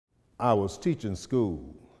I was teaching school.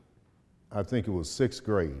 I think it was 6th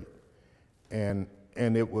grade, and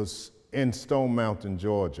it was in Stone Mountain,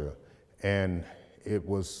 Georgia, and it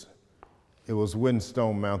was when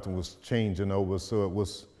Stone Mountain was changing over, so it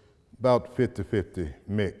was about 50-50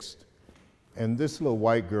 mixed. And this little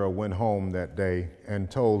white girl went home that day and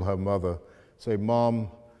told her mother, say, "Mom,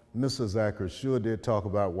 Mrs. Acker sure did talk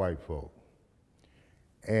about white folk."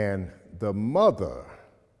 And the mother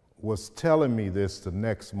was telling me this the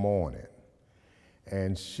next morning.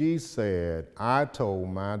 And she said, "I told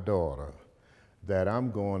my daughter that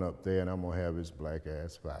I'm going up there and I'm going to have his black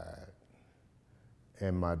ass fired."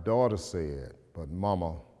 And my daughter said, "But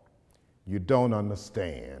Mama, you don't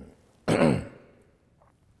understand."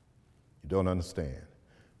 You don't understand.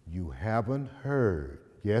 You haven't heard.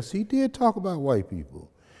 Yes, he did talk about white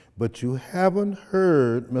people, but you haven't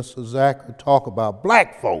heard Mr. Zachary talk about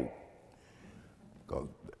black folk.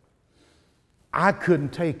 I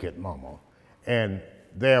couldn't take it, Mama. And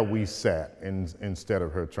there we sat, and instead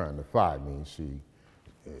of her trying to fire me,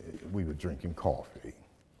 we were drinking coffee.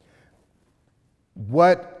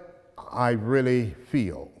 What I really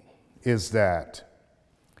feel is that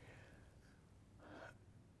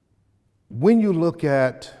when you look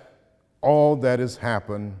at all that has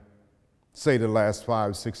happened, say the last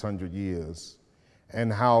 500-600 years,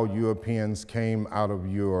 and how Europeans came out of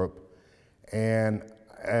Europe, and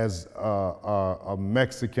as a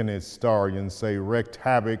Mexican historian say, wreaked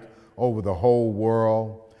havoc over the whole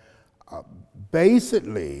world.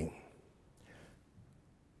 Basically,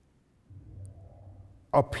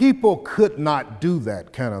 a people could not do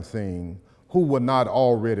that kind of thing who were not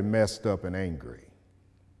already messed up and angry.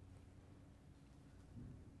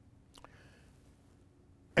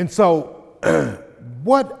 And so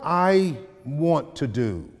what I want to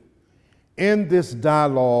do in this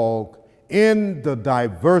dialogue, in the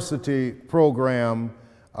diversity program,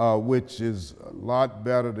 which is a lot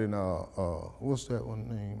better than, what's that one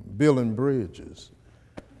name? Building Bridges.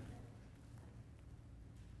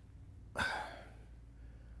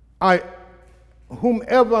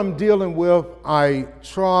 Whomever I'm dealing with, I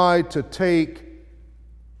try to take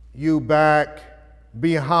you back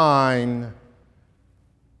behind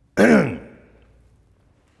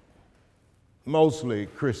mostly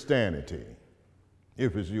Christianity,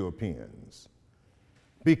 if it's Europeans,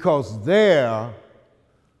 because there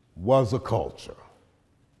was a culture.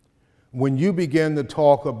 When you begin to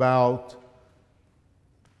talk about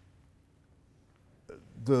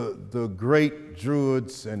the great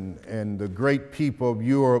Druids and the great people of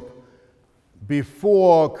Europe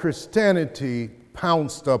before Christianity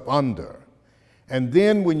pounced up under, and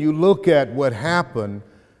then when you look at what happened,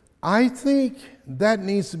 I think that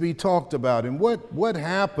needs to be talked about. And what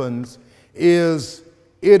happens is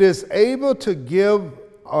it is able to give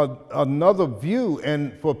another view,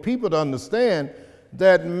 and for people to understand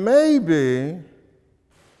that maybe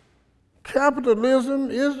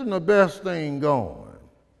capitalism isn't the best thing going,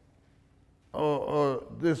 or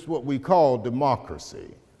this what we call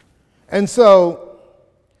democracy. And so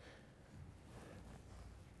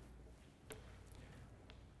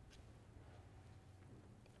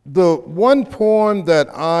the one poem that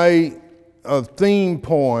a theme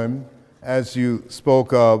poem, as you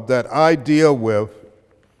spoke of, that I deal with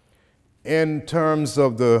in terms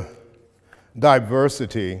of the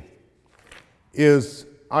diversity is,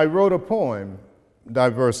 I wrote a poem,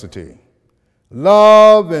 Diversity.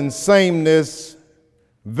 Love and sameness,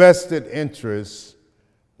 vested interest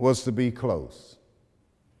was to be close.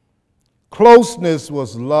 Closeness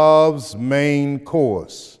was love's main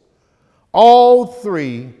course. All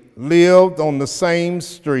three lived on the same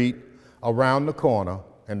street, around the corner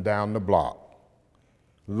and down the block.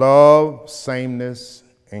 Love, sameness,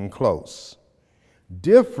 and close.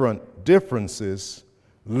 Different differences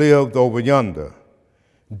lived over yonder.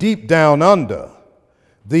 Deep down under,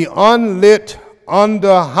 the unlit,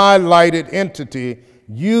 under-highlighted entity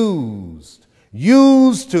used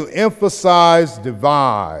to emphasize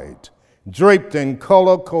divide, draped in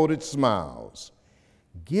color-coded smiles.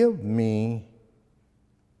 Give me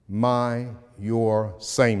your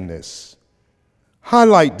sameness.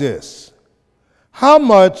 Highlight this. How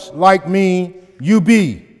much like me you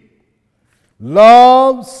be.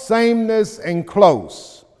 Love, sameness, and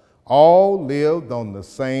close all lived on the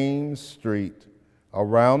same street,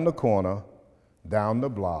 around the corner, down the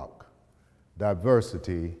block.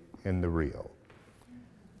 Diversity in the real.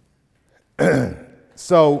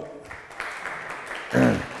 So,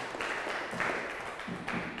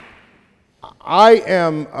 I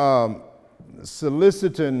am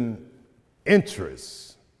soliciting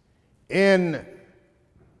interest in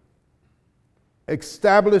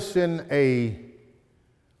establishing a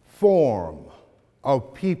form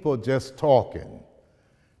of people just talking,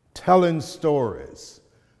 telling stories,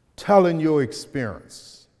 telling your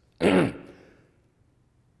experience.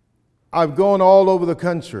 I've gone all over the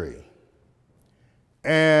country,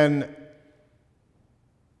 and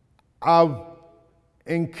I've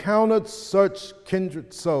encountered such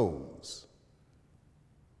kindred souls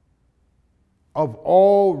of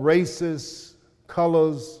all races,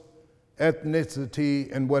 colors,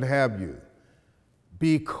 ethnicity, and what have you,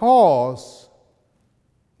 because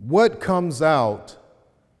what comes out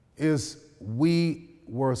is we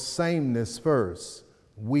were sameness first.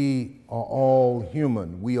 We are all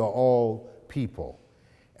human. We are all people.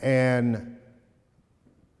 And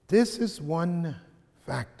this is one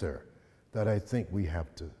factor that I think we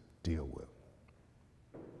have to deal with.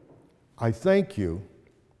 I thank you